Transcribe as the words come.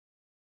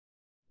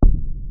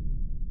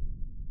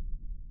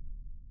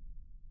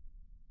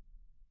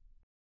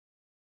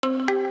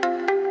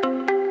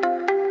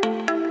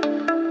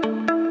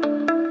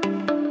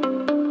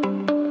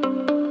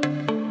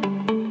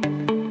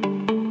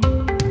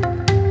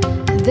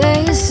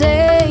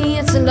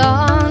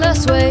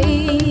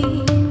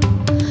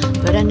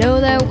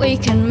we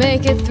can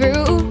make it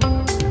through.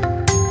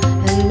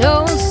 An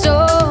old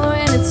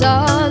story and it's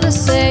all the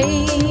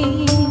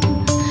same,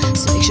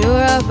 so make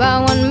sure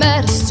about what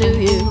matters to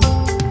you.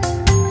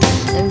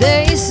 And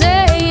they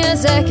say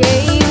it's a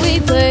game we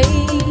play,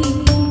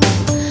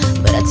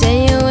 but I tell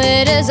you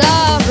it is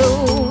our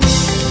rules.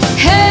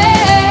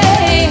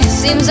 Hey,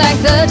 seems like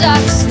the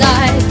darkest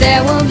night,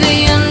 there will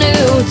be a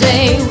new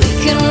day. We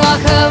can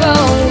walk our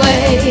own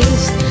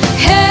ways.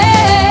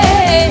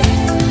 Hey,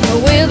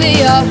 we'll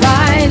be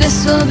alright,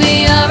 this will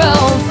be our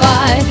own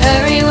fight.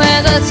 Hurry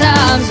when the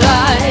time's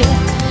right.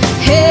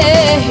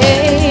 Hey,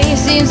 hey,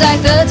 seems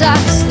like the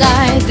darkest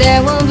night,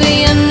 there will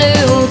be a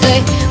new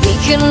day. We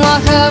can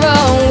walk our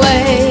own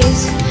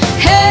ways.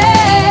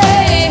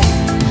 Hey,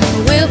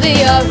 we'll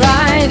be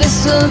alright,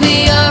 this will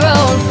be our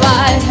own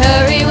fight.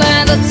 Hurry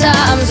when the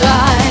time's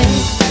right.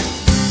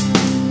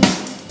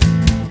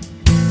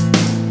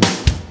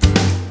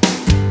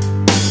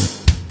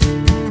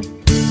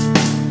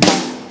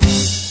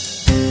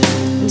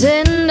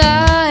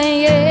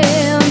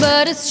 Denying,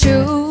 but it's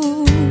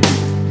true.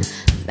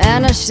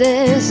 Manage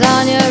this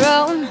on your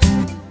own,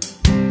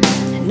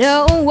 and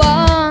no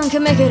one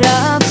can make it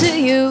up to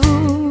you.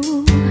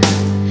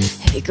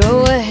 Hey,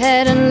 go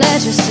ahead and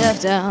let yourself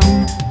down.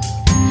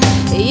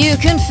 You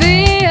can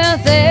feel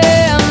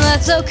them,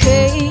 that's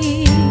okay.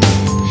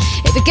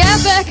 If you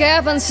get back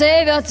up and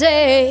save your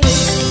day.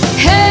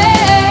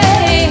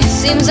 Hey,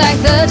 seems like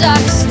the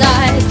darkest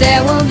night,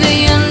 there will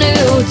be a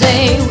new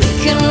day. We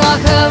can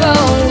walk our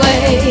own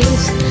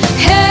ways.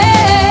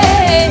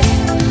 Hey,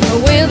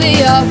 we'll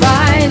be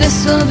alright,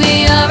 this will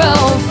be our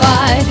own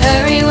fight.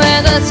 Hurry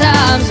when the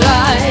time's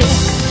right.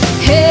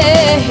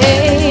 Hey,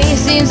 hey,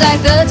 seems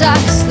like the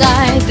darkest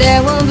night,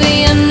 there will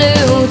be a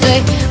new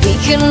day. We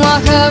can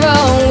walk our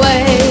own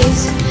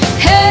ways.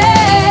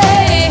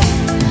 Hey,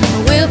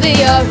 we'll be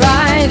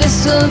alright,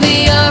 this will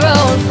be our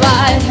own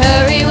fight.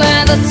 Hurry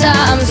when the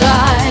time's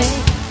right.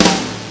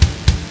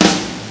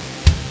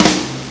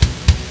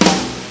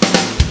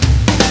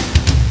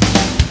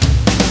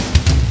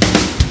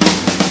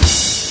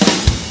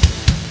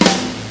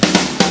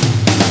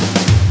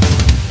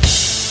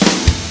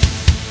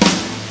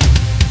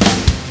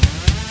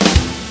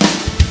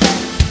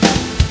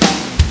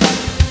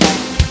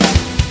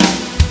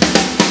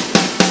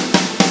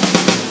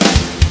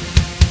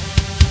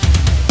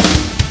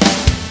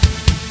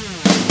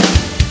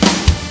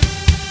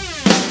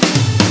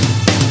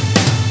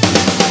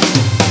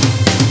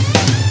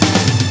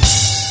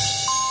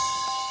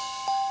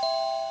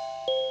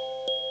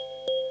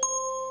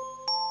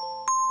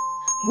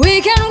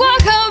 We can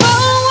walk our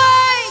own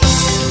ways.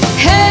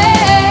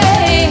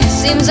 Hey,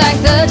 seems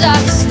like the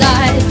darkest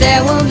night,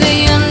 there will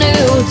be a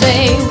new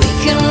day. We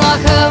can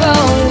walk our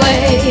own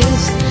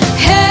ways.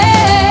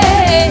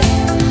 Hey,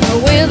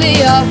 we'll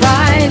be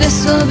alright,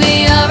 this will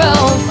be our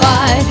own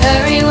fight.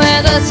 Hurry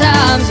when the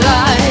time's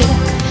right.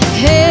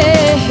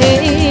 Hey,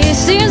 hey,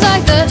 seems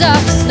like the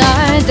darkest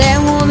night,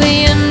 there will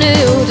be a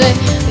new day.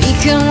 We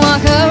can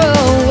walk our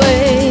own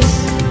ways.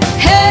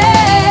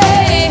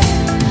 Hey,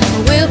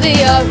 we'll be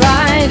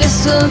alright,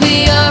 this will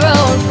be our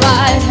own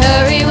fight.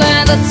 Hurry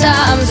when the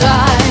time's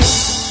right.